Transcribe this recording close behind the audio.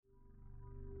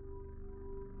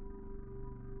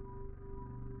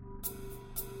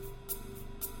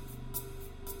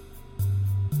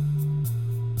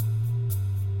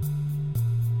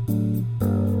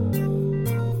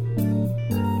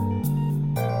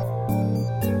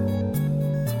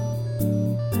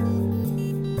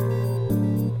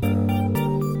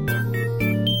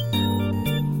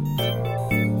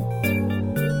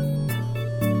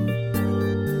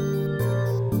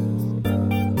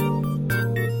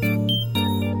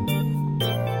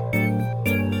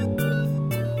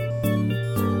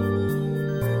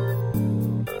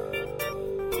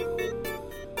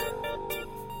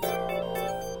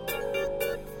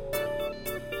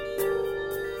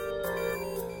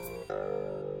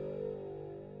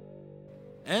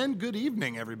And good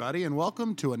evening, everybody, and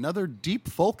welcome to another Deep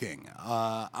Folking.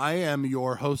 I am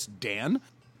your host, Dan,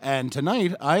 and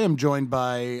tonight I am joined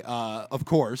by, of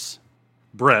course...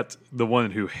 Brett, the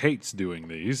one who hates doing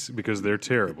these because they're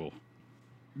terrible.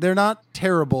 They're not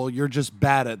terrible, you're just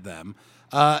bad at them.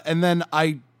 And then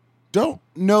I don't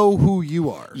know who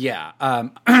you are. Yeah,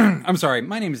 I'm sorry.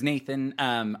 My name is Nathan.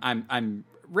 I'm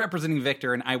representing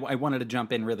Victor, and I wanted to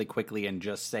jump in really quickly and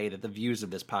just say that the views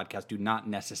of this podcast do not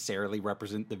necessarily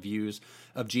represent the views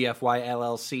of GFY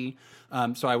LLC.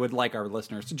 So I would like our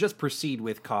listeners to just proceed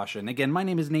with caution. Again, my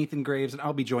name is Nathan Graves, and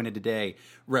I'll be joined today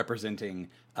representing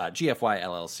GFY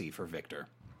LLC for Victor.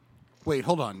 Wait,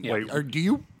 hold on. Yeah. Wait, do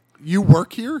you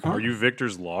work here? Are you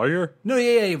Victor's lawyer? No,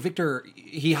 yeah. Victor,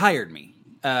 he hired me.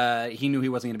 He knew he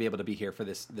wasn't going to be able to be here for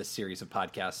this series of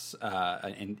podcasts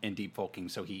and deep folking,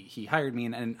 so he hired me,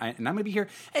 and I'm going to be here.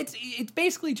 It's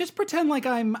basically just pretend like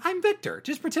I'm Victor.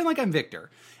 Just pretend like I'm Victor,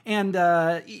 and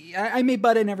I may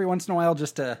butt in every once in a while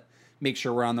just to make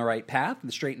sure we're on the right path,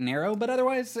 the straight and narrow. But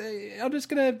otherwise, I'm just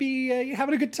going to be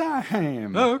having a good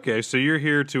time. Oh, okay. So you're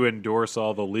here to endorse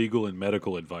all the legal and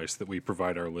medical advice that we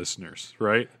provide our listeners,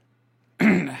 right?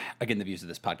 Again, the views of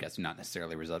this podcast do not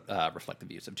necessarily reflect the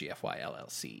views of GFY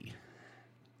LLC.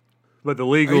 But the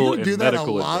legal and do that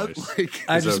medical a lot? advice. Like,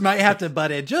 I just might have to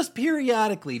butt in just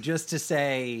periodically, just to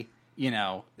say,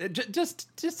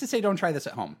 just to say, don't try this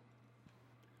at home.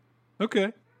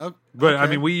 Okay. okay. But, I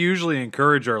mean, we usually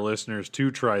encourage our listeners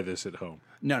to try this at home.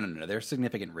 No. There are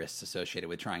significant risks associated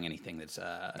with trying anything that's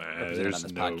represented there's on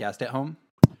this no- podcast at home.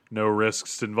 No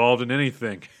risks involved in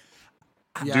anything.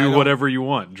 Yeah, Do whatever you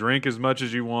want. Drink as much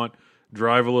as you want.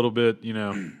 Drive a little bit,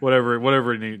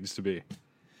 whatever it needs to be.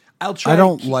 I'll try. I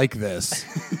don't like this.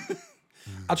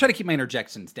 I'll try to keep my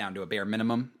interjections down to a bare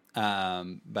minimum.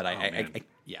 But man.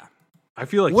 yeah. I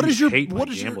feel like What you is your- hate what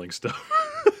my is your- gambling stuff.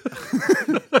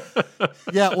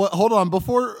 Yeah, well, hold on.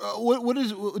 Before,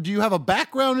 do you have a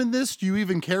background in this? Do you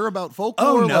even care about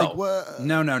folklore? Oh, no. Like, what?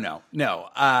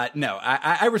 No.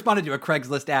 I responded to a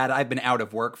Craigslist ad. I've been out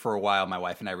of work for a while. My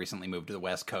wife and I recently moved to the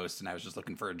West Coast, and I was just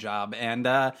looking for a job. And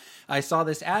I saw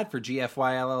this ad for GFY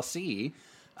LLC.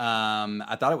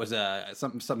 I thought it was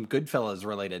some Goodfellas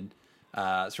related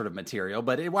sort of material,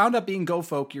 but it wound up being Go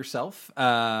Folk Yourself.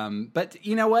 But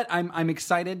you know what? I'm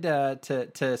excited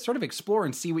to sort of explore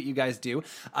and see what you guys do.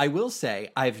 I will say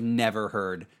I've never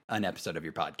heard an episode of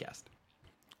your podcast.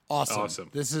 Awesome.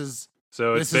 This is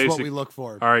So this it's is what basic- we look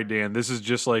for. All right, Dan, this is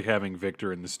just like having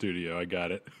Victor in the studio. I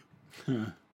got it.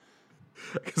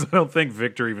 Because I don't think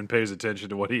Victor even pays attention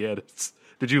to what he edits.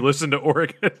 Did you listen to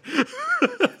Oregon?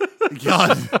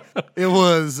 God, it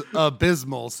was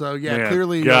abysmal. So yeah, Man,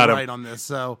 clearly you're got him. right on this.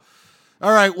 So,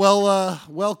 all right, well,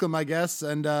 welcome, I guess,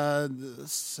 and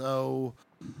so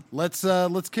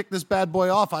let's kick this bad boy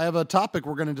off. I have a topic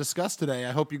we're going to discuss today.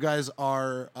 I hope you guys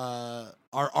are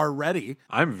ready.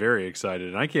 I'm very excited,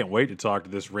 and I can't wait to talk to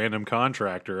this random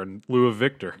contractor in lieu of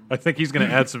Victor. I think he's going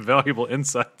to add some valuable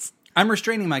insights. I'm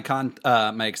restraining my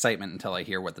my excitement until I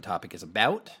hear what the topic is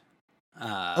about.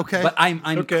 Okay, But I'm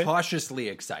Okay. cautiously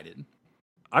excited.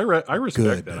 I respect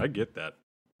Good. that. I get that.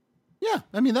 Yeah,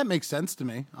 I mean that makes sense to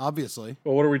me. Obviously.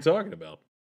 Well, what are we talking about?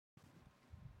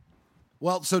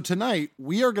 Well, so tonight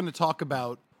we are going to talk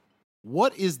about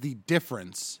what is the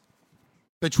difference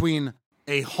between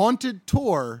a haunted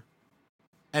tour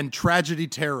and tragedy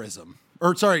tourism. I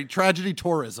would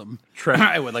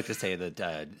like to say that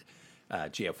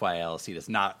GFY LLC does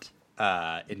not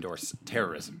endorse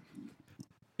terrorism.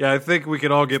 Yeah, I think we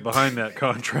can all get behind that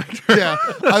contractor. Yeah,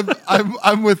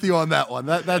 I'm with you on that one.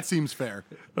 That seems fair.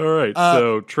 All right,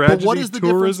 so tragedy But what is the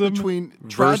tourism difference between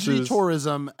tragedy versus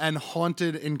tourism and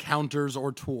haunted encounters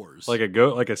or tours? like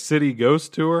a city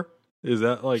ghost tour? Is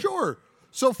that like Sure.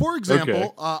 So, for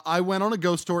example, Okay. I went on a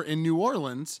ghost tour in New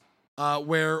Orleans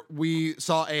where we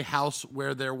saw a house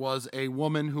where there was a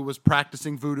woman who was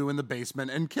practicing voodoo in the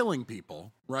basement and killing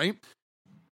people, right?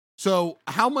 So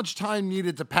how much time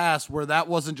needed to pass where that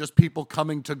wasn't just people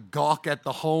coming to gawk at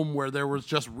the home where there was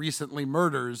just recently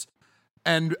murders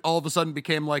and all of a sudden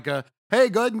became like a, hey,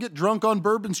 go ahead and get drunk on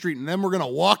Bourbon Street and then we're going to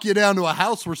walk you down to a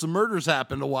house where some murders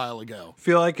happened a while ago. I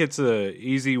feel like it's a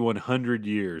easy 100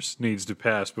 years needs to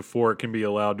pass before it can be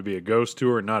allowed to be a ghost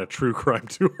tour and not a true crime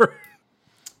tour.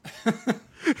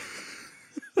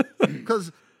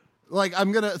 Because, like,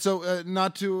 I'm going to,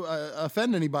 not to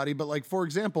offend anybody, but, like, for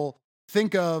example,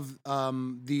 think of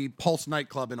the Pulse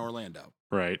nightclub in Orlando,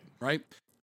 Right. right?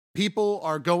 People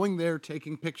are going there,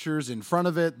 taking pictures in front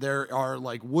of it. There are,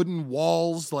 like, wooden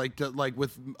walls, like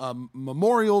with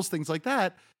memorials, things like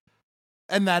that.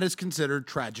 And that is considered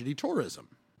tragedy tourism.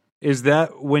 Is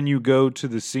that when you go to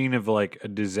the scene of like a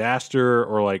disaster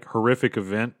or like horrific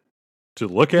event to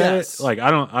look at Yes. it? Like I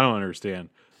don't understand.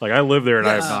 Like I live there and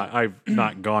Yes. I've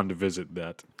not gone to visit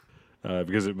that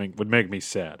because it would make me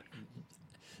sad.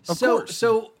 Of course.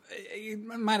 So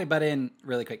might I butt in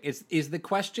really quick? Is the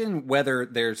question whether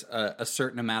there's a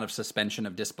certain amount of suspension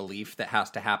of disbelief that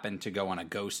has to happen to go on a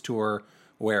ghost tour,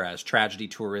 whereas tragedy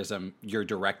tourism, you're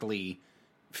directly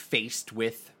faced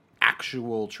with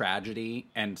actual tragedy,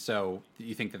 and so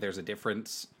you think that there's a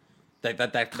difference? That's where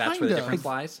the Kind of. difference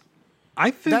lies? I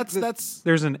think That's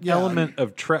there's an yeah. element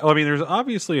of I mean, there's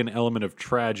obviously an element of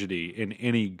tragedy in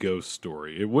any ghost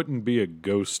story. It wouldn't be a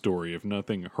ghost story if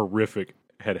nothing horrific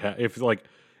had if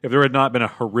there had not been a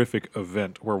horrific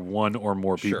event where one or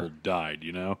more people Sure. died.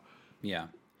 You know. Yeah.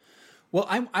 Well,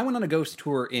 I went on a ghost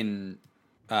tour in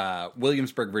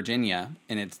Williamsburg, Virginia,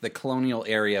 and it's the colonial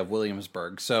area of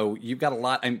Williamsburg. So you've got a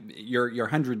lot. Your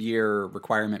 100-year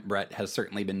requirement, Brett, has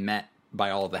certainly been met by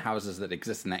all of the houses that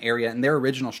exist in that area, and they're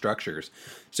original structures.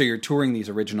 So you're touring these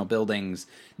original buildings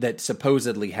that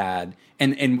supposedly had,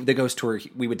 and the ghost tour,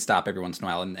 we would stop every once in a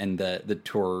while, and the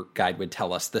tour guide would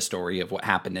tell us the story of what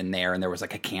happened in there, and there was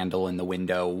like a candle in the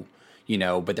window,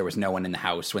 but there was no one in the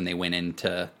house when they went in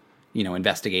to,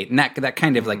 investigate, and that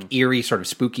kind of like eerie sort of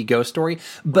spooky ghost story.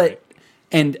 But, Right.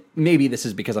 and maybe this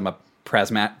is because I'm a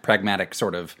pragmatic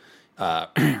sort of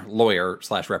lawyer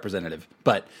 / representative,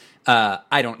 but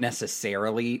I don't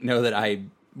necessarily know that I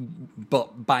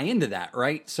buy into that,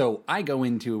 right? So I go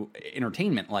into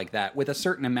entertainment like that with a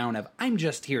certain amount of, I'm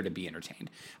just here to be entertained.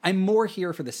 I'm more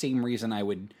here for the same reason I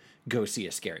would go see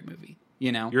a scary movie,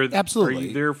 Are Absolutely.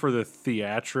 you there for the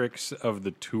theatrics of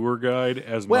the tour guide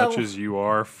as Well- much as you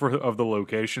are of the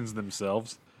locations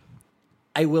themselves?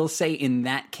 I will say in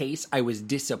that case, I was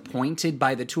disappointed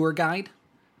by the tour guide,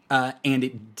 and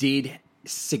it did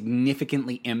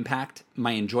significantly impact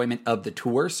my enjoyment of the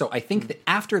tour. So I think that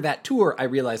after that tour, I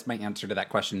realized my answer to that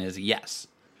question is yes.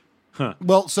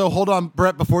 Well, so hold on,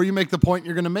 Brett, before you make the point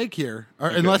you're going to make here, or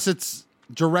unless it's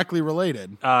directly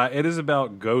related. It is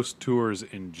about ghost tours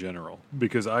in general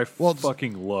because I Well,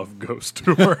 fucking love ghost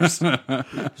tours.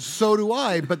 So do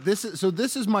I, but this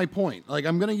is my point. Like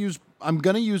I'm going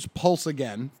to use Pulse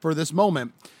again for this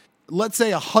moment. Let's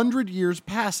say 100 years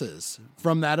passes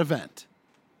from that event.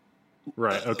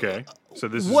 Right. Okay. So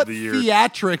this What is the year.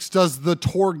 theatrics does the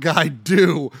tour guide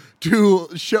do to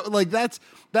show? Like that's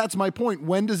my point.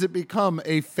 When does it become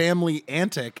a family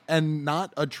antic and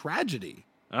not a tragedy?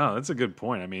 Oh, that's a good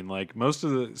point. I mean, like a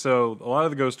lot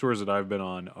of the ghost tours that I've been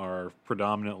on are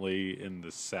predominantly in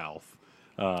the South,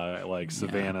 like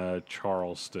Savannah,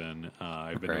 Charleston.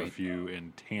 I've been to a Right. few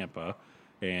in Tampa,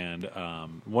 and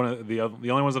one of the only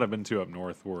ones that I've been to up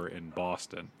north were in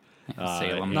Boston.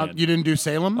 Salem. Not, you didn't do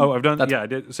Salem? Oh, I've done. Yeah, I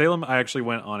did. Salem. I actually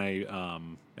went on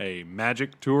a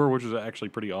magic tour, which was actually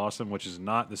pretty awesome. Which is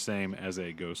not the same as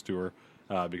a ghost tour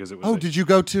because it was. Oh, did you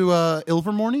go to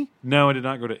Ilvermorny? No, I did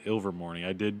not go to Ilvermorny.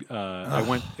 I did. I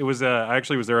went. It was. I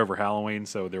actually was there over Halloween,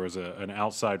 so there was an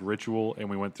outside ritual, and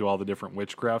we went through all the different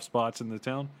witchcraft spots in the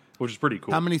town, which is pretty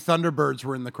cool. How many Thunderbirds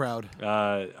were in the crowd? You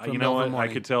know what? I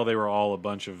Ilvermorny? could tell they were all a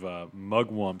bunch of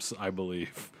mugwumps. I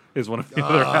believe is one of the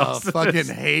other houses. Fucking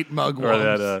hate Or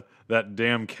mugwumps. that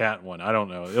damn cat one. I don't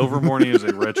know. Ilvermorny is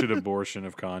a wretched abortion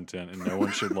of content, and no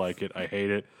one should like it. I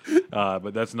hate it.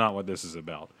 But that's not what this is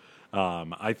about.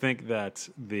 I think that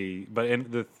the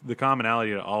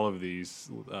commonality to all of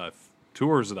these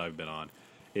tours that I've been on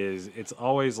is it's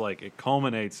always like it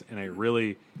culminates in a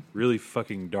really, really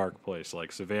fucking dark place.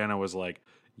 Like Savannah was like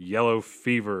yellow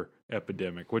fever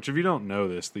epidemic, which if you don't know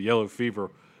this, the yellow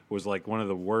fever was like one of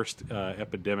the worst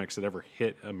epidemics that ever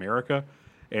hit America,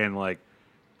 and like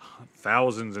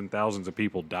thousands and thousands of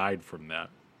people died from that.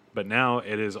 But now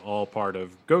it is all part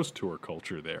of ghost tour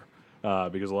culture there,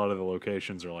 because a lot of the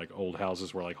locations are like old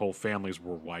houses where like whole families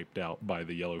were wiped out by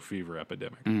the yellow fever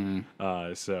epidemic.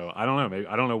 So I don't know. Maybe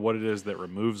I don't know what it is that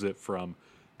removes it from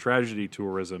tragedy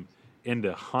tourism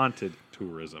into haunted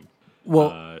tourism.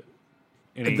 Well,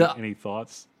 any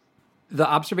thoughts? The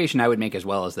observation I would make as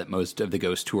well is that most of the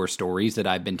ghost tour stories that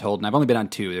I've been told, and I've only been on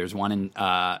two. There's one in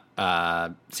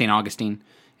St. Augustine,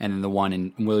 and then the one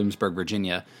in Williamsburg,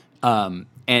 Virginia.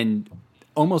 And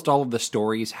almost all of the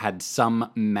stories had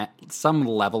some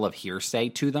level of hearsay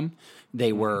to them.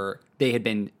 They had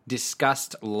been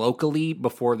discussed locally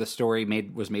before the story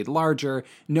was made larger.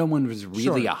 No one was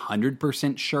really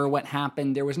 100% sure what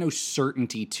happened. There was no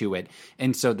certainty to it,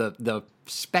 and so the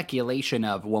speculation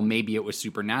of, well, maybe it was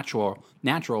supernatural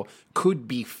could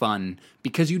be fun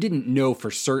because you didn't know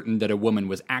for certain that a woman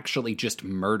was actually just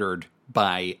murdered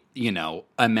by,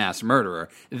 a mass murderer.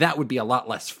 That would be a lot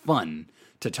less fun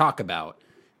to talk about.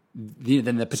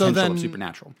 than the potential of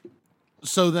Supernatural.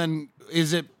 So then,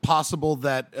 is it possible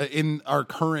that in our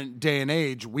current day and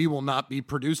age, we will not be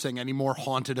producing any more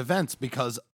haunted events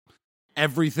because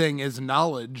everything is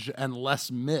knowledge and less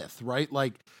myth, right?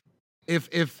 Like, if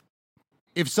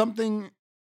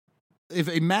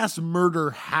a mass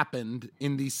murder happened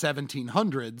in the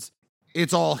 1700s,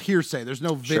 it's all hearsay. There's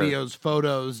no videos,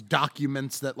 photos,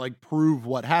 documents that like prove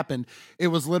what happened. It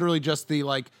was literally just the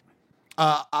like,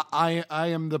 I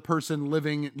am the person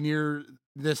living near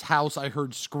this house. I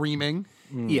heard screaming.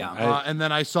 And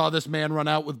then I saw this man run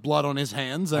out with blood on his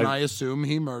hands, and I assume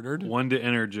he murdered. One to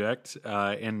interject,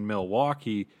 in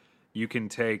Milwaukee, you can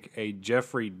take a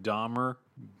Jeffrey Dahmer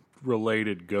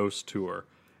related ghost tour.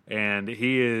 And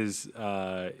he is,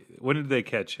 when did they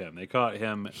catch him? They caught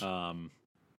him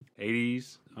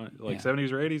 80s,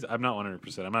 70s or 80s? I'm not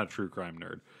 100%. I'm not a true crime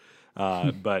nerd.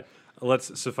 But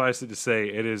let's suffice it to say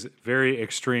it is very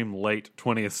extreme late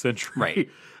 20th century,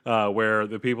 where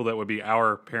the people that would be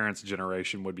our parents'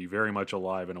 generation would be very much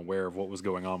alive and aware of what was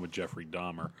going on with Jeffrey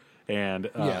Dahmer. And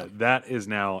that is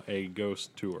now a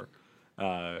ghost tour.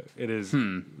 It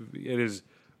is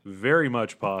very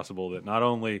much possible that not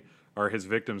only are his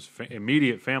victims'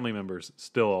 immediate family members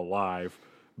still alive,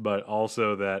 but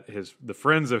also that the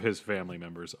friends of his family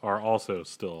members are also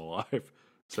still alive.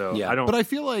 So But I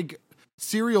feel like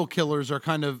serial killers are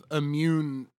kind of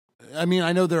immune. I mean,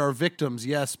 I know there are victims,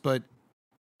 yes, but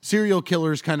serial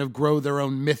killers kind of grow their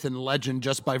own myth and legend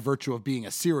just by virtue of being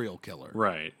a serial killer.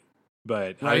 Right.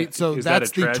 But so is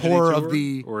that's that a the tragedy tour tour of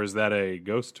the, or is that a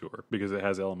ghost tour? Because it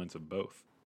has elements of both.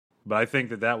 But I think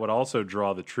that would also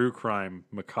draw the true crime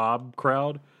macabre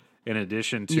crowd, in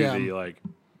addition to the like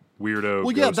weirdo.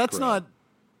 Well, ghost that's crowd.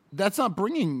 that's not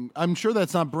bringing. I'm sure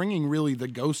that's not bringing really the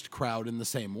ghost crowd in the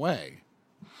same way.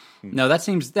 No, that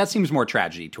seems more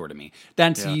tragedy tour to me.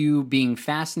 That's you being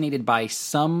fascinated by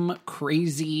some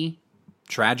crazy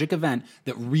tragic event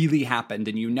that really happened,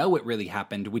 and you know it really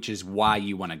happened, which is why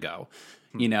you want to go.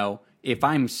 You know, if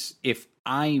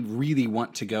I really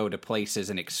want to go to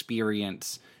places and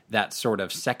experience that sort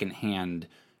of secondhand,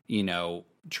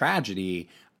 tragedy,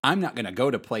 I'm not going to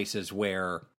go to places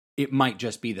where it might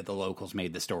just be that the locals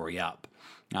made the story up.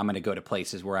 I'm going to go to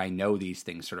places where I know these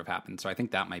things sort of happen. So I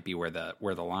think that might be where the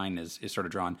line is sort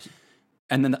of drawn.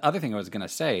 And then the other thing I was going to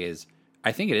say is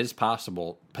I think it is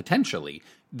possible, potentially,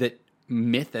 that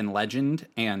myth and legend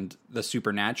and the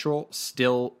supernatural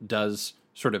still does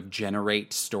sort of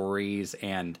generate stories,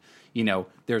 and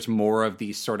there's more of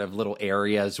these sort of little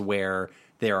areas where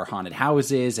there are haunted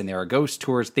houses and there are ghost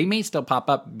tours. They may still pop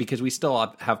up because we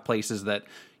still have places that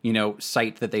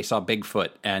cite that they saw Bigfoot,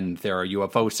 and there are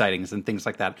UFO sightings and things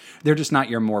like that. They're just not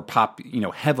your more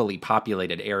heavily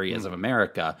populated areas of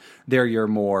America. They're your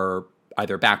more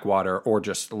either backwater or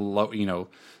just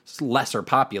lesser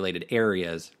populated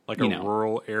areas. Like a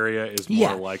rural area is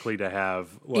more likely to have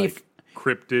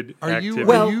cryptid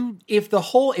activity. If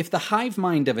the hive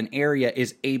mind of an area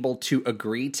is able to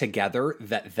agree together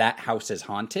that house is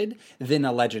haunted, then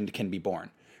a legend can be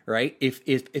born, right?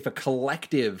 If a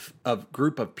collective of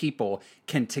group of people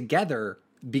can together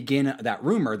begin that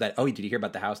rumor that, oh, did you hear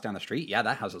about the house down the street? Yeah,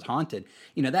 that house is haunted.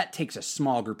 That takes a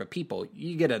small group of people.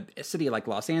 You get a city like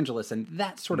Los Angeles, and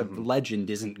that sort of legend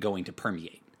isn't going to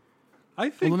permeate. I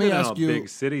think that in a big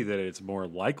city that it's more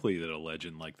likely that a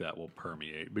legend like that will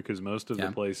permeate, because most of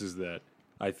the places that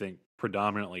I think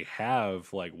predominantly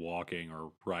have like walking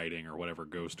or riding or whatever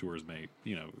ghost tours may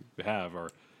have are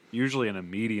usually in a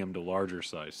medium to larger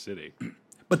size city.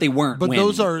 But they weren't. But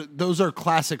those are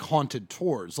classic haunted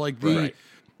tours. Like the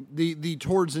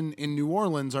tours in New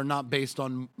Orleans are not based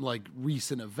on like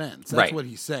recent events. That's what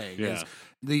he's saying. Yeah.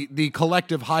 Is the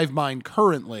collective hive mind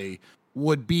currently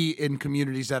would be in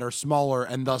communities that are smaller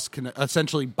and thus can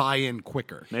essentially buy in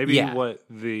quicker. Maybe what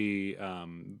the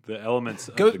elements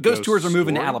of the ghost tours are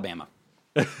moving to Alabama.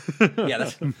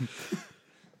 That's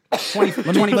 20.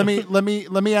 Let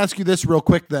me ask you this real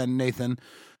quick then, Nathan.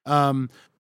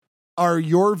 Are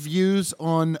your views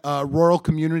on rural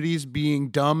communities being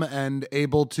dumb and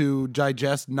able to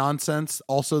digest nonsense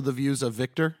also the views of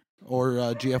Victor or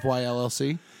GFY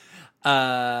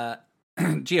LLC?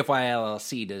 GFY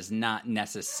LLC does not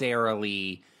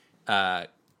necessarily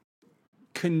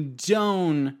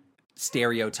condone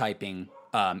stereotyping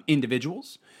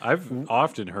individuals. I've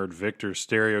often heard Victor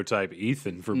stereotype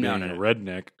Ethan for being a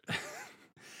redneck.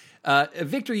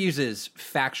 Victor uses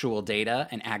factual data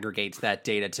and aggregates that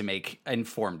data to make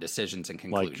informed decisions and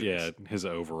conclusions. Like, his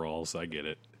overalls, I get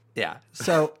it. Yeah,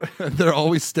 so they're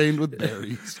always stained with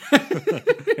berries.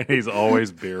 And he's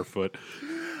always barefoot.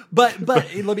 But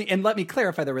let me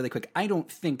clarify that really quick. I don't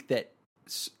think that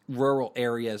rural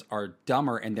areas are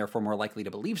dumber and therefore more likely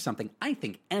to believe something. I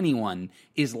think anyone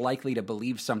is likely to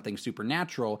believe something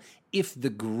supernatural if the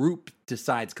group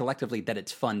decides collectively that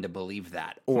it's fun to believe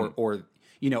that, or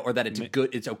that it's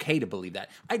good, it's okay to believe that.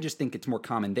 I just think it's more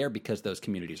common there because those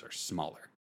communities are smaller.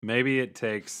 Maybe it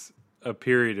takes a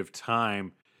period of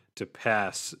time to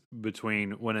pass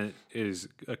between when it is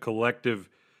a collective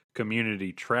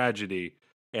community tragedy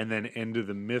and then into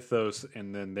the mythos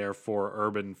and then therefore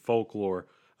urban folklore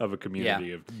of a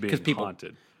community of being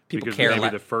haunted. People because care maybe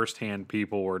the first-hand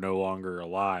people were no longer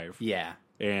alive. Yeah.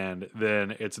 And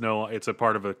then it's a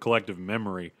part of a collective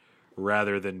memory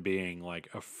rather than being like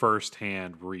a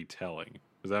first-hand retelling.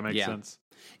 Does that make sense?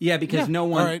 Yeah, because no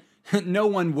one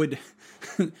would,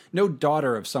 no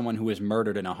daughter of someone who was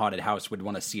murdered in a haunted house would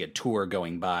want to see a tour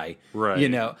going by.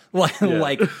 Right.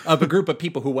 Like of a group of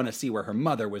people who want to see where her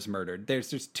mother was murdered.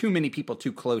 There's too many people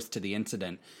too close to the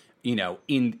incident,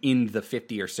 in the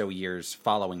 50 or so years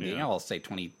following I'll say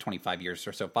 20, 25 years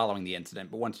or so following the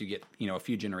incident. But once you get, a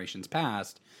few generations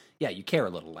past, you care a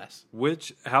little less.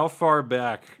 How far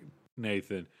back,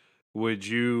 Nathan, would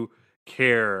you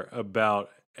care about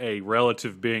a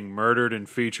relative being murdered and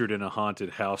featured in a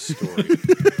haunted house story?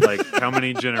 Like, how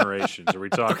many generations are we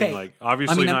talking? Like,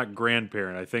 obviously not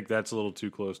grandparent. I think that's a little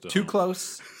too close to too home.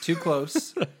 Too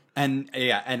close. And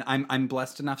I'm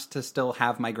blessed enough to still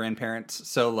have my grandparents.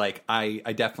 So like, I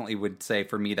definitely would say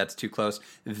for me that's too close.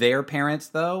 Their parents,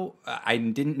 though, I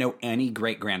didn't know any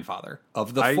great grandfather.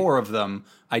 Of the four of them,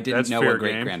 I didn't know a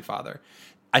great grandfather.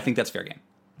 I think that's fair game.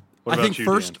 What I think you,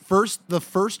 the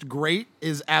first great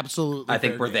is absolutely. I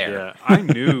think we're there. Yeah, I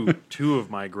knew two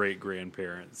of my great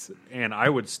grandparents, and I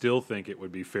would still think it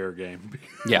would be fair game.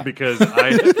 Yeah, because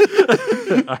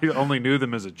I only knew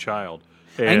them as a child.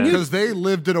 Because they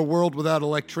lived in a world without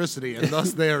electricity, and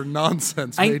thus their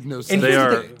nonsense made no sense. They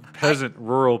are peasant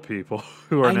rural people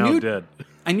who are now dead.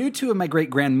 I knew two of my great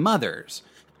grandmothers.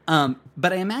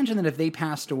 But I imagine that if they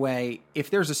passed away, if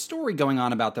there's a story going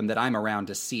on about them that I'm around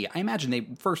to see, I imagine they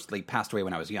firstly passed away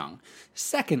when I was young.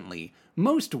 Secondly,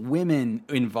 most women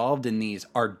involved in these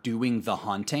are doing the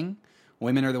haunting.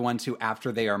 Women are the ones who,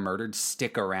 after they are murdered,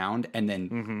 stick around and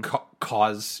then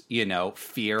cause,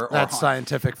 fear. Or That's harm.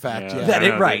 Scientific fact.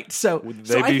 Yeah, right. So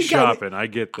they be shopping. I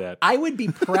get that. I would be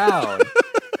proud.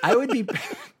 I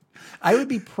would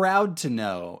be proud to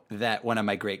know that one of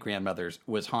my great grandmothers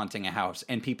was haunting a house,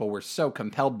 and people were so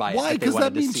compelled by it. Why? Because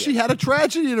that means she had a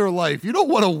tragedy in her life. You don't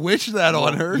want to wish that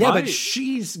on her. Yeah, but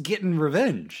she's getting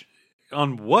revenge.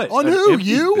 On what? On who?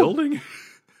 You? Building?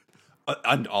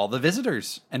 On all the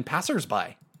visitors and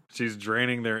passersby. She's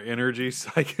draining their energy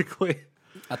psychically.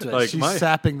 That's what she's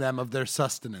sapping them of their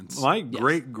sustenance. My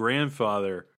great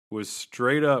grandfather was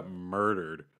straight up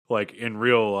murdered, like in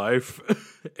real life,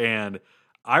 and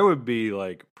I would be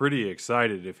like pretty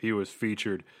excited if he was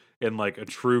featured in like a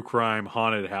true crime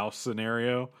haunted house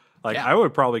scenario. Like I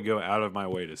would probably go out of my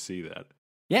way to see that.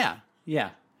 Yeah.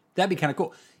 That'd be kind of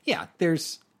cool. Yeah,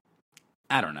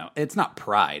 I don't know. It's not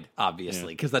Pride,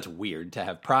 obviously, because that's weird to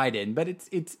have Pride in, but it's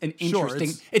an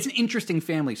interesting it's an interesting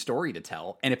family story to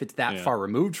tell. And if it's that far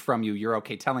removed from you, you're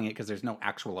okay telling it because there's no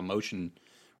actual emotion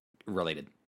related.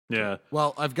 Yeah.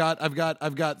 Well, I've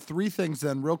got three things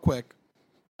then, real quick.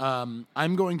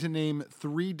 I'm going to name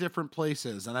three different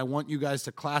places, and I want you guys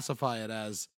to classify it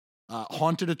as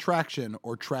haunted attraction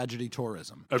or tragedy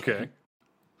tourism. Okay.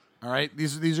 All right.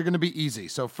 These are going to be easy.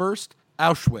 So first,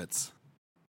 Auschwitz.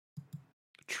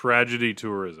 Tragedy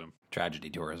tourism.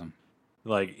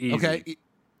 Like easy. Okay.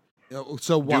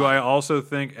 So why? Do I also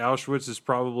think Auschwitz is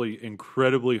probably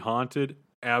incredibly haunted?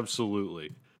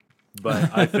 Absolutely.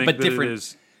 But I think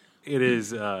that it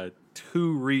is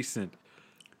too recent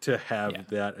to have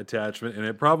that attachment, and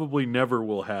it probably never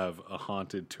will have a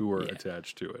haunted tour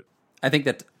attached to it. I think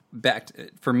that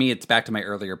for me, it's back to my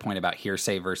earlier point about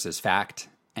hearsay versus fact.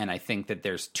 And I think that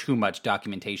there's too much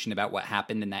documentation about what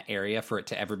happened in that area for it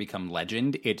to ever become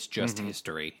legend. It's just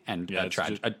history and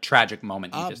a tragic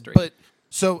moment in history. But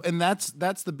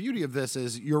that's the beauty of this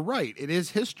is you're right. It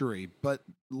is history, but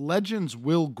legends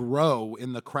will grow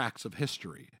in the cracks of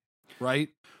history, right?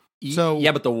 So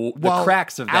but the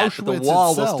cracks of that, but the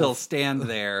wall will still stand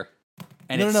there.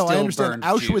 And no, I understand.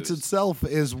 Auschwitz itself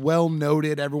is well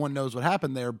noted. Everyone knows what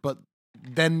happened there, but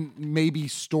then maybe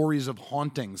stories of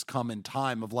hauntings come in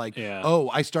time of like,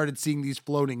 I started seeing these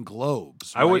floating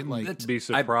globes. Right? I wouldn't be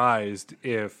surprised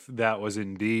if that was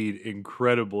indeed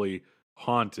incredibly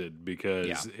haunted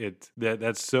because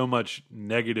that's so much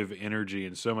negative energy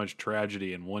and so much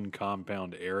tragedy in one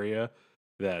compound area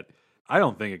that I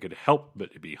don't think it could help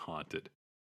but be haunted.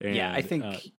 And, I think.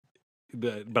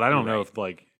 but I don't know if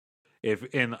like if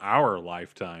in our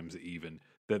lifetimes even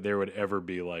that there would ever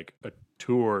be like a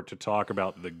tour to talk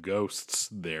about the ghosts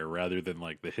there rather than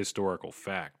like the historical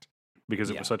fact, because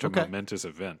it was such a momentous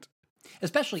event.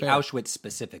 Especially Auschwitz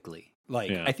specifically.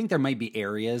 Like, I think there might be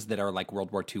areas that are like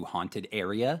World War II haunted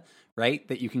area, right?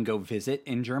 That you can go visit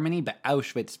in Germany, but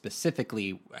Auschwitz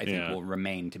specifically, I think, will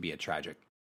remain to be a tragic,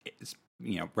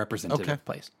 representative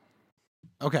place.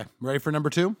 Okay, ready for number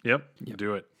 2? Yep,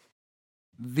 do it.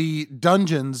 The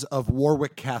dungeons of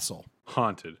Warwick Castle.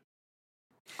 Haunted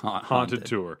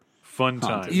tour. Fun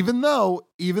time. Even though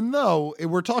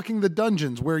we're talking the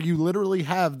dungeons where you literally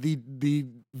have the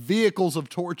vehicles of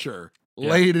torture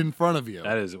laid in front of you.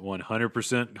 That is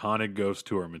 100% haunted ghost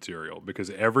tour material, because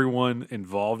everyone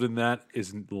involved in that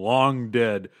is long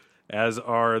dead, as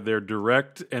are their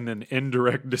direct and then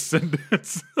indirect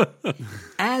descendants.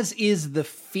 As is the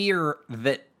fear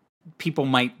that people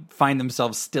might find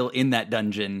themselves still in that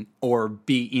dungeon or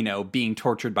being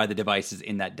tortured by the devices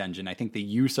in that dungeon. I think the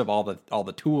use of all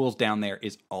the tools down there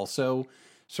is also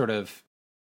sort of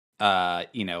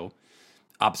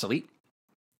obsolete.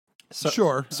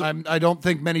 Sure. I don't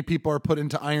think many people are put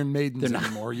into Iron Maidens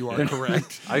anymore. You are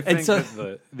correct. I think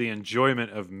that the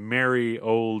enjoyment of merry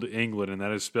old England, and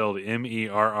that is spelled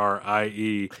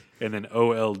MERRIE and then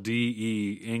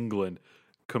OLDE England,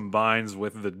 combines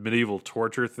with the medieval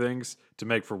torture things to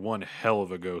make for one hell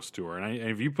of a ghost tour. And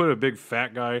if you put a big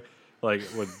fat guy like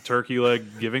with turkey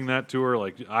leg giving that tour,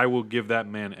 like, I will give that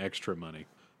man extra money.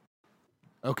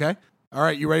 Okay. All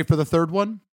right. You ready for the third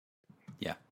one?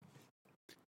 Yeah.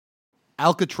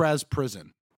 Alcatraz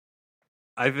Prison.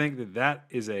 I think that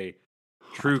is a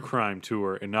true crime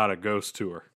tour and not a ghost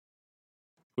tour,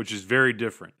 which is very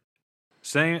different.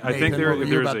 I think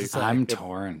I'm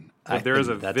torn. If there is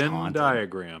a Venn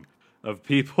diagram of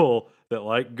people that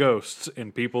like ghosts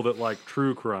and people that like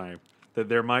true crime, that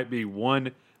there might be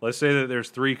one. Let's say that there's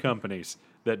 3 companies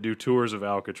that do tours of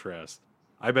Alcatraz.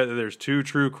 I bet that there's 2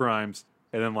 true crimes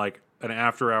and then like an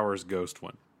after hours ghost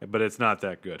one, but it's not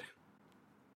that good.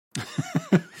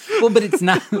 Well, but it's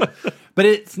not. But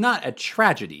it's not a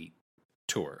tragedy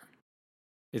tour.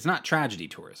 It's not tragedy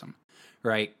tourism,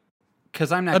 right?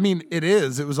 Because I'm not. I mean, it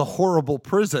is. It was a horrible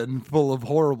prison full of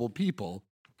horrible people.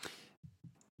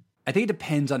 I think it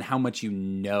depends on how much you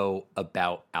know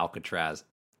about Alcatraz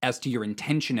as to your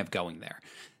intention of going there.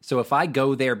 So if I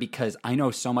go there because I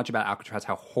know so much about Alcatraz,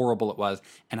 how horrible it was,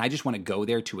 and I just want to go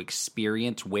there to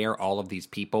experience where all of these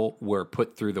people were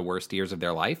put through the worst years of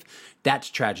their life, that's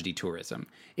tragedy tourism.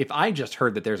 If I just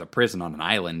heard that there's a prison on an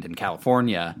island in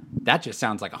California, that just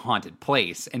sounds like a haunted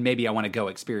place, and maybe I want to go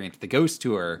experience the ghost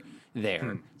tour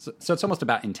there. So it's almost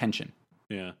about intention.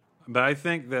 Yeah. But I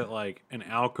think that like an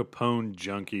Al Capone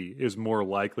junkie is more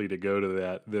likely to go to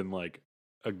that than like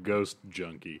a ghost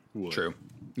junkie would. True.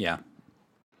 Yeah.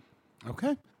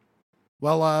 Okay.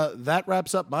 Well, that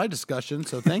wraps up my discussion.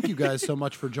 So thank you guys so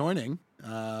much for joining.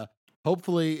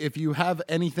 Hopefully, if you have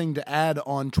anything to add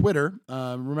on Twitter,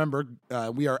 remember,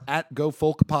 we are at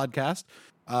GoFolk Podcast.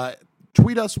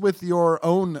 Tweet us with your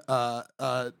own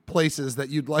places that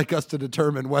you'd like us to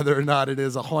determine whether or not it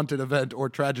is a haunted event or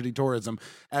tragedy tourism,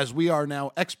 as we are now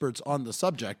experts on the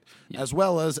subject, as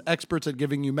well as experts at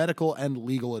giving you medical and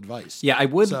legal advice. Yeah, I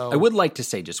would like to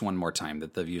say just one more time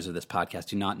that the views of this podcast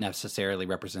do not necessarily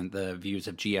represent the views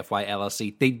of GFY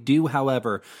LLC. They do,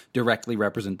 however, directly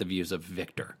represent the views of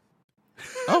Victor.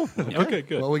 Oh, okay,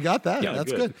 good. Well, we got that. Yeah,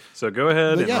 that's good. So go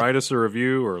ahead and write us a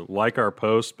review or like our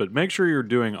post, but make sure you're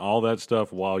doing all that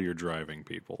stuff while you're driving,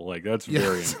 people. Like, that's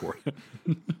very important.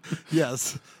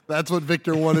 Yes, that's what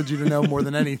Victor wanted you to know more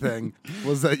than anything,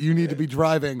 was that you need to be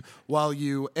driving while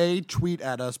you, A, tweet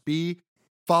at us, B,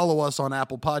 follow us on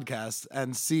Apple Podcasts,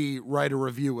 and C, write a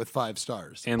review with 5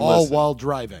 stars. And all while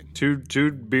driving.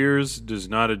 Two beers does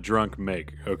not a drunk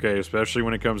make, okay? Especially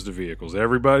when it comes to vehicles.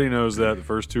 Everybody knows that. The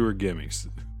first 2 are gimmies.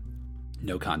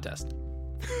 No contest.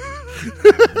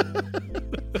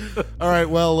 All right,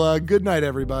 well, good night,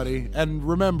 everybody. And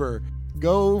remember,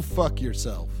 go fuck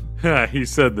yourself. He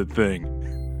said the thing.